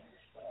 but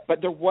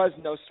there was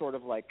no sort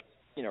of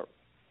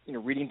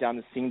reading down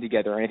the scene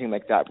together or anything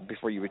like that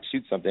before you would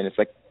shoot something. It's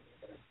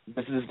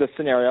this is the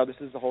scenario, this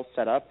is the whole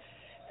setup,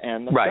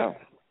 and let's go.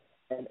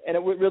 And it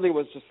really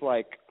was just he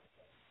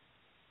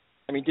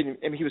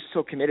was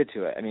so committed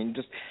to it. And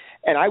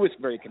I was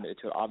very committed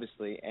to it,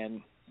 obviously.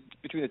 And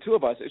between the two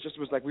of us, it just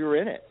was we were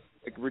in it.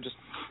 It was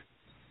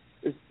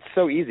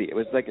so easy. It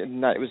was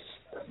it was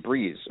a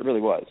breeze. It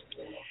really was.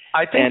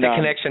 I think the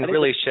connection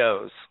really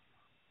shows.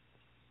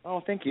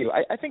 Oh, thank you.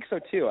 I think so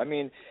too.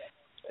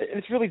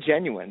 It's really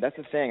genuine. That's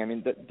the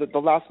thing. The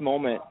last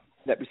moment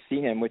that we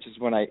see him, which is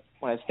when I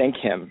thank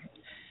him.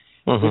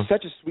 It was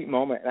such a sweet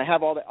moment, and I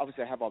have all that.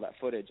 Obviously, I have all that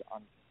footage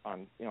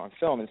on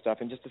film and stuff,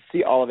 and just to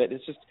see all of it,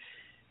 it's just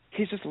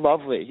he's just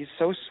lovely. He's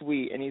so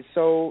sweet, and he's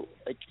so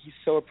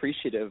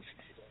appreciative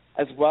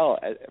as well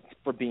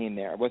for being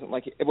there. It wasn't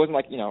like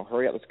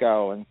hurry up, let's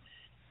go. And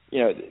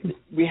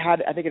we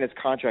had, I think in his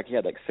contract he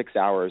had 6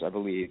 hours, I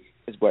believe,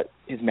 is what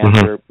his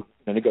manager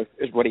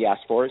is what he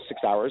asked for, is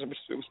 6 hours, which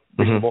was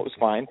reasonable. It was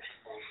fine.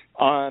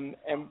 And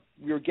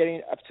we were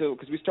getting up to,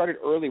 because we started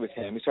early with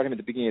him. We started him at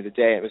the beginning of the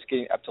day, and it was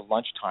getting up to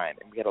lunchtime,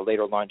 and we had a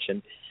later lunch.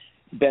 And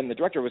Ben, the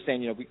director, was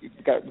saying, we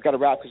got to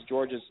wrap because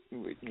George has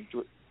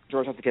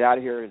to get out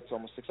of here. It's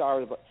almost 6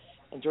 hours.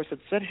 And George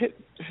said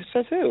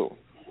who?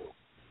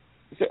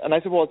 And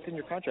I said, well, it's in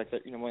your contract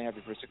that, we only have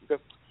you for 6 weeks. He goes,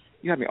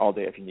 you have me all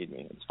day if you need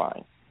me. It's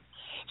fine.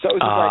 So it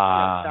was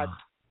just like,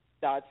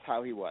 that's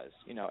how he was,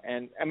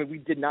 And I mean, we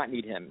did not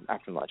need him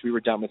after lunch. We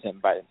were done with him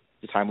by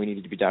the time we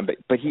needed to be done.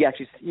 But he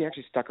actually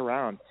stuck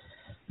around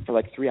for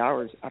like 3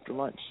 hours after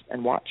lunch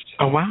and watched.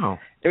 Oh, wow.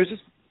 It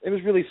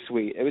was really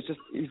sweet.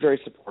 He's very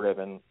supportive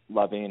and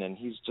loving, and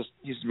he's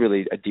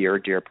really a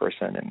dear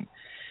person, and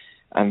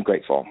I'm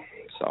grateful.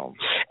 So.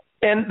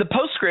 And the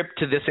postscript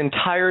to this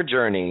entire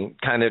journey,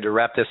 kind of to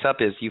wrap this up,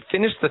 is you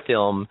finish the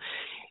film,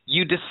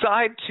 you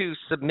decide to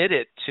submit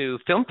it to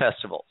film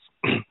festivals.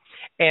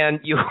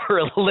 And you were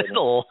a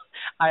little,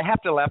 I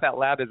have to laugh out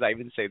loud as I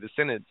even say the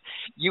sentence,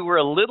 you were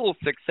a little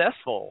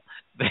successful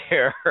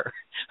there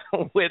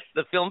with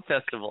the film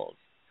festivals.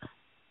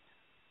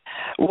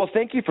 Well,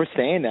 thank you for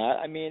saying that.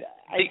 I mean,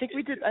 I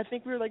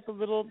think we were like the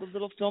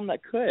little film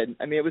that could.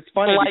 I mean, it was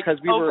funny because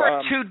we were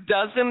over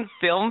 24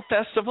 film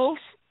festivals.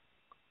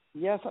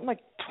 Yeah, something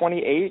like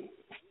 28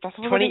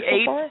 festivals. 28.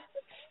 So far.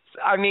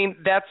 I mean,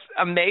 that's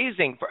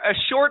amazing for a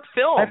short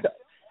film,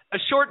 a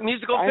short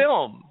musical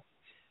film.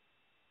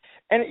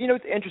 And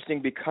it's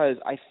interesting because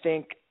I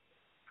think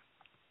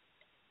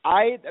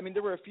I mean,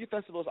 there were a few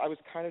festivals I was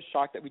kind of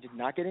shocked that we did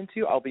not get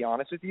into. I'll be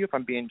honest with you, if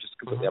I'm being just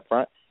completely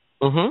upfront.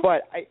 Mm-hmm.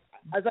 But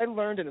as I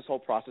learned in this whole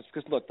process,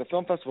 because look, the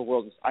film festival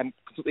world I'm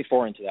completely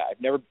foreign to that.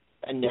 I've never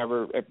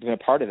been a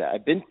part of that.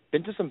 I've been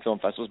to some film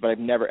festivals, but I've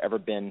never ever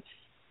been,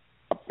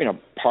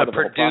 part of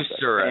the whole process. A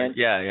producer,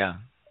 yeah.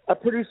 A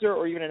producer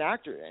or even an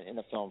actor in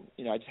a film.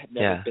 I just have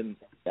never been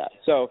that.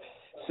 So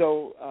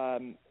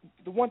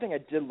the one thing I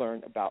did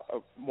learn about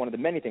one of the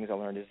many things I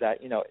learned is that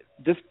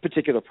this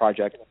particular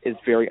project is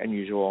very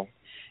unusual,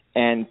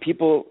 and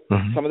people,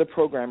 some of the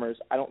programmers,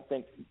 I don't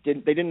think they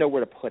didn't know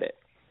where to put it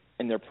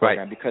in their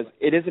program because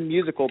it is a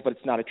musical, but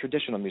it's not a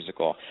traditional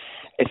musical.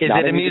 Is it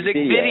a music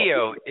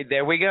video?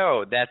 There we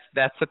go.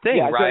 That's the thing,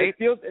 right?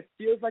 So it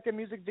feels like a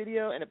music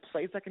video, and it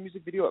plays like a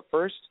music video at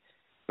first.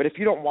 But if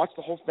you don't watch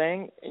the whole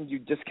thing and you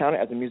discount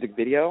it as a music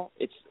video,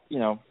 it's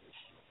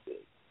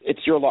it's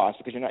your loss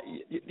because you're not.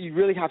 You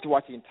really have to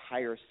watch the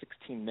entire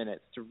 16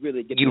 minutes to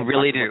really get. You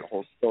really do. The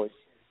whole story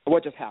of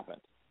what just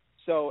happened.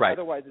 So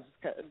otherwise,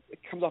 it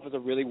comes off as a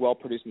really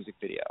well-produced music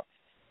video.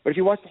 But if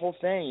you watch the whole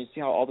thing, you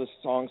see how all the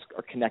songs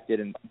are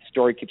connected and the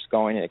story keeps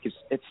going, and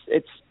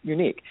it's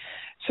unique.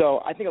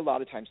 So I think a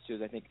lot of times too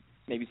is I think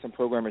maybe some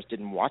programmers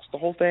didn't watch the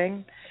whole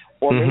thing,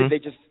 or maybe they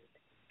just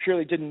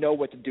purely didn't know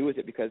what to do with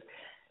it because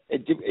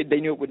they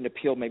knew it wouldn't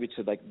appeal maybe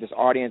to like this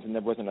audience, and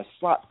there wasn't a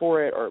slot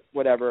for it or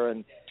whatever.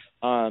 And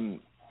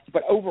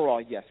but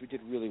overall, yes, we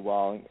did really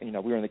well. And,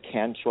 we were in the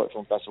Cannes Short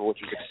Film Festival, which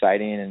was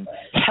exciting. And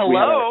we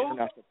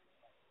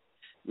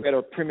had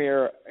our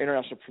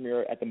international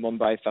premiere at the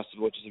Mumbai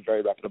Festival, which is a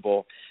very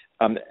reputable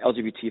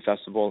LGBT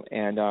festival.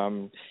 And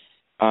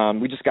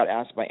we just got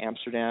asked by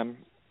Amsterdam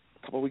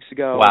a couple of weeks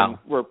ago. Wow.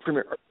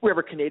 We have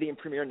a Canadian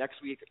premiere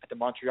next week at the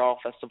Montreal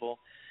Festival.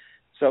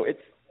 So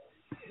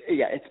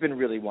it's been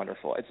really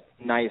wonderful. It's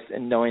nice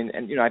and knowing,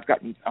 and I've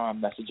gotten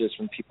messages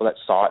from people that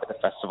saw it at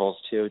the festivals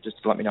too, just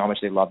to let me know how much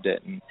they loved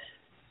it.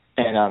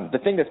 And the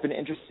thing that's been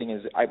interesting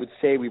is I would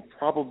say we've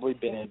probably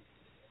been in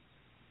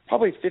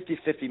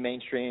 50-50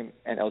 mainstream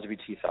and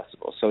LGBT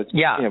festivals. So it's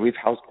we've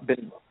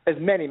been as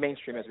many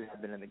mainstream as we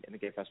have been in the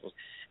gay festivals,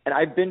 and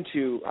I've been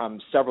to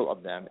several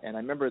of them. And I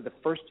remember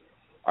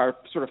our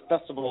sort of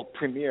festival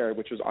premiere,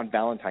 which was on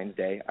Valentine's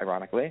Day,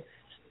 ironically.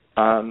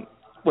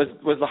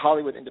 Was the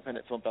Hollywood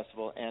Independent Film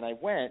Festival, and I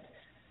went,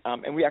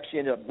 and we actually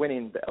ended up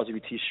winning the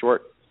LGBT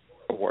Short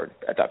Award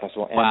at that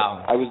festival. And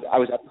wow! I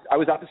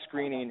was at the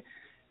screening,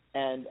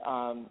 and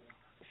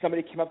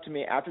somebody came up to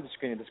me after the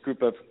screening. This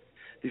group of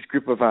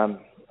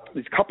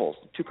these couples,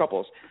 two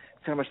couples,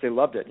 how much they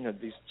loved it.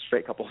 These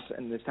straight couples,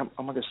 and they said,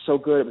 "Oh my God, so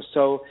good! It was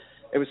so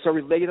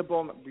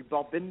relatable. We've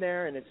all been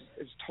there, and it's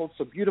told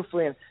so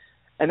beautifully." And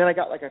then I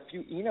got like a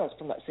few emails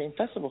from that same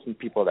festival from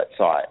people that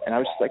saw it, and I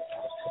was just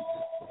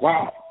like,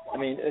 "Wow." I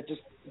mean, it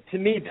just, to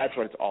me, that's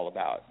what it's all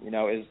about,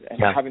 is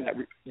having that,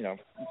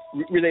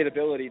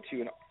 relatability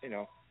to,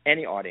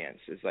 any audience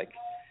is like,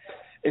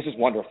 it's just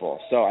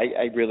wonderful. So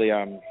I really,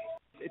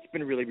 it's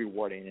been really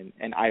rewarding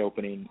and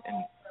eye-opening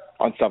and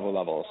on several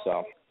levels.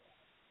 So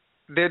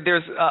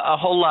there's a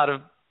whole lot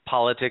of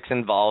politics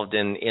involved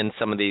in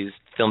some of these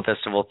film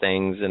festival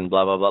things and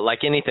blah, blah, blah, like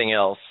anything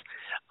else.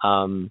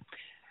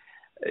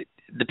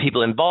 The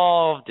people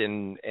involved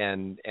and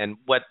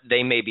what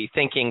they may be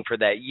thinking for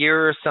that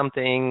year or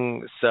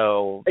something.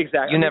 So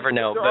exactly. You never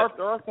know.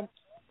 There are some,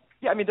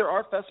 there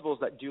are festivals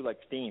that do like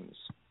themes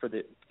for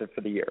the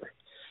year.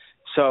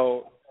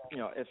 So,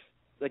 if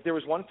like there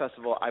was one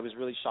festival I was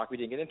really shocked we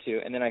didn't get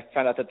into, and then I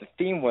found out that the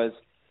theme was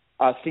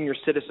senior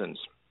citizens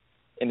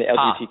in the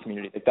LGBT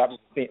community. Like that was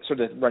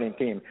sort of the running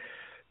theme.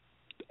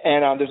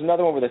 And there's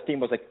another one where the theme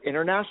was like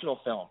international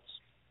films.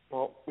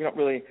 Well, we don't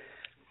really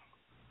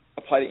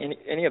apply to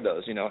any of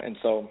those, and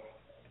so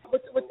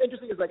what's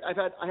interesting is like I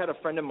had a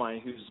friend of mine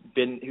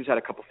who's had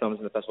a couple films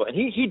in the festival, and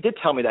he did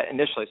tell me that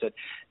initially. He said,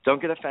 "Don't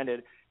get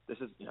offended. this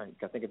is, you got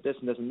to think of this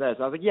and this and this.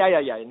 And I was like, yeah.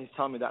 And he's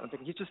telling me that. And I'm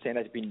thinking, he's just saying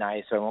that to be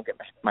nice so I won't get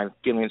my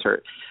feelings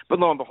hurt. But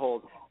lo and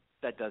behold,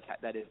 that is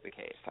the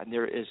case. And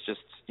there is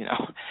just,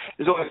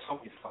 there's always so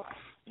many stuff,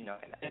 and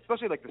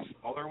especially like the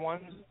smaller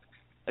ones.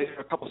 Like, there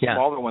are a couple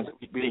smaller ones that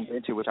we didn't get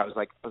into, which I was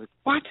like,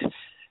 what?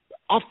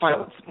 I'll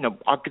find,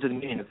 I'll get to the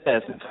meaning of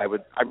this. And so I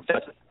would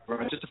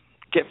just to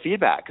get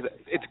feedback, because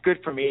it's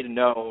good for me to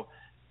know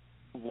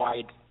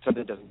why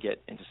something doesn't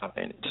get into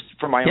something, just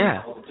for my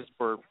own, just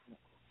for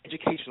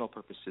educational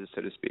purposes,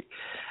 so to speak.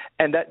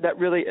 And that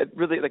really,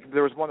 like,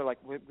 there was one that, like,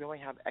 we only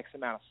have X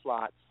amount of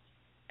slots,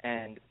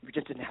 and we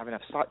just didn't have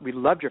enough slots. We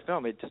loved your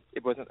film. It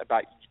wasn't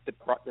about the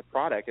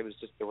product. It was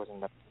just there wasn't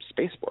enough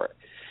space for it.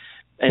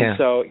 And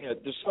so,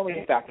 there's so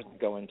many factors that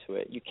go into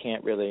it. You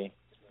can't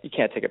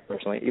take it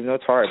personally, even though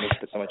it's hard. We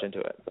put so much into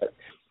it. But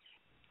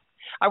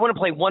I want to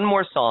play one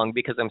more song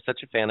because I'm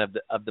such a fan of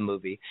the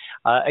movie.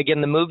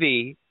 Again, the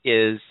movie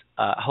is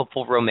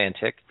Hopeful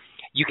Romantic.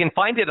 You can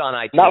find it on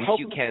iTunes. Not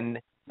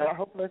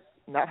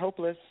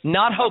hopeless.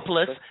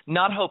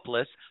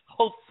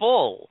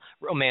 Hopeful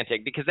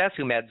Romantic, because that's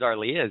who Matt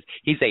Zarley is.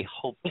 He's a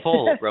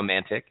hopeful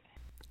romantic.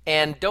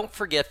 And don't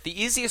forget,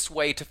 the easiest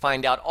way to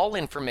find out all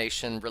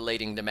information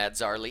relating to Matt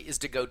Zarley is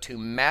to go to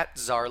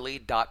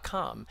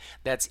mattzarley.com.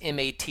 That's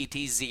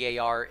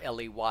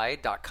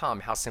MATTZARLEY.com.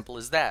 How simple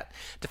is that?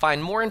 To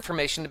find more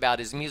information about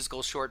his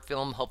musical short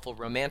film, Hopeful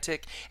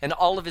Romantic, and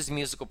all of his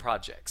musical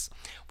projects.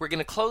 We're going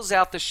to close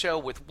out the show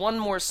with one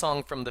more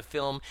song from the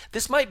film.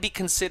 This might be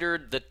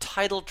considered the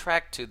title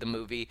track to the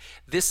movie.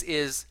 This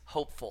is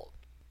Hopeful.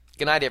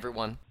 Good night,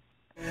 everyone.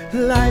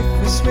 Life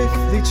was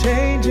swiftly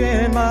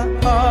changing, my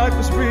heart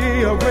was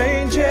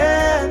rearranging.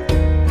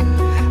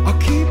 I'll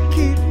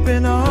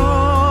keeping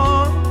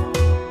on.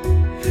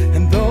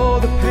 And though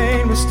the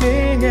pain was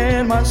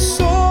stinging, my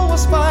soul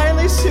was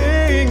finally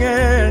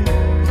singing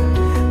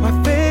my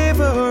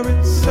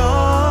favorite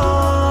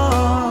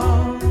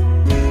song.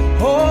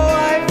 Oh,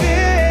 I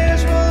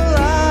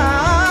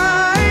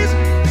visualize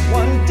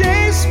one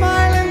day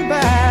smiling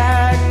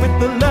back with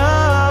the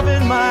love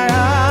in my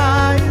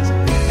eyes.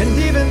 And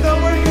even though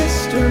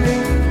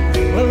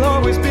will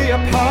always be a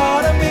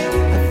part of me,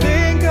 I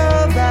think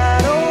of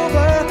that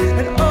over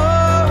and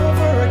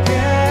over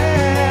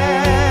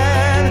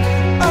again.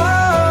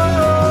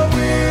 Oh,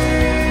 we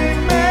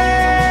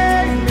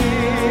make me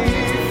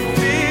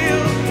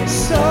feel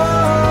so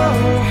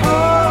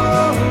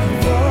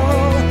hopeful.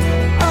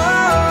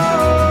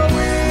 Oh,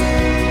 we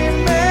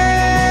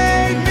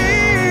make me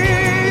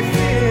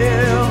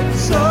feel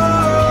so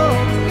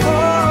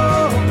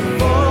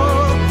hopeful. Oh,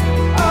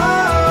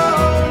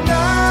 now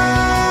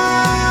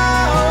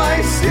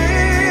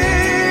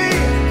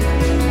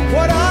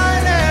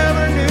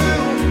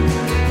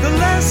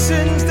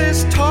lessons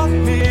this taught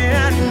me,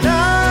 and now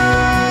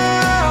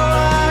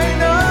I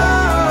know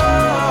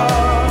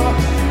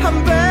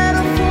I'm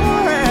better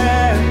for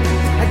it.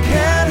 I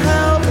can't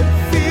help but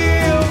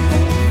feel.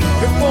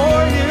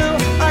 Before you,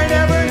 I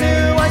never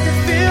knew I could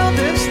feel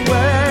this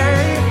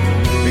way.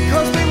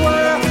 Because we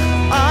were,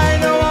 I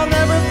know I'll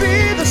never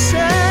be the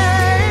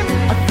same.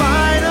 I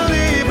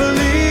finally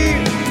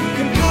believe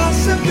in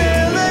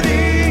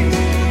possibilities.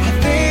 I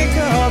think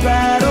of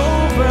that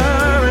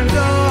over and over.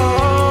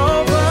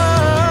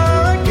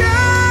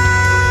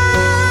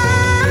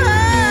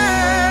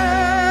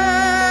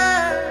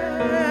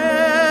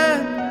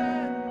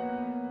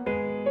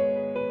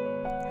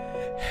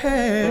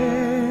 Hey,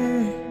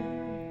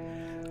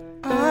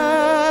 I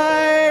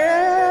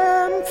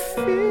am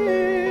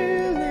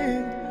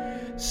feeling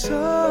so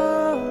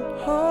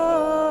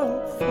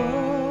hopeful.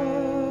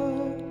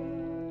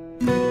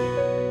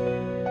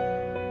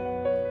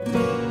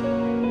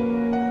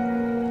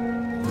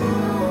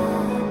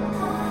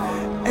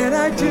 And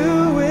I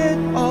do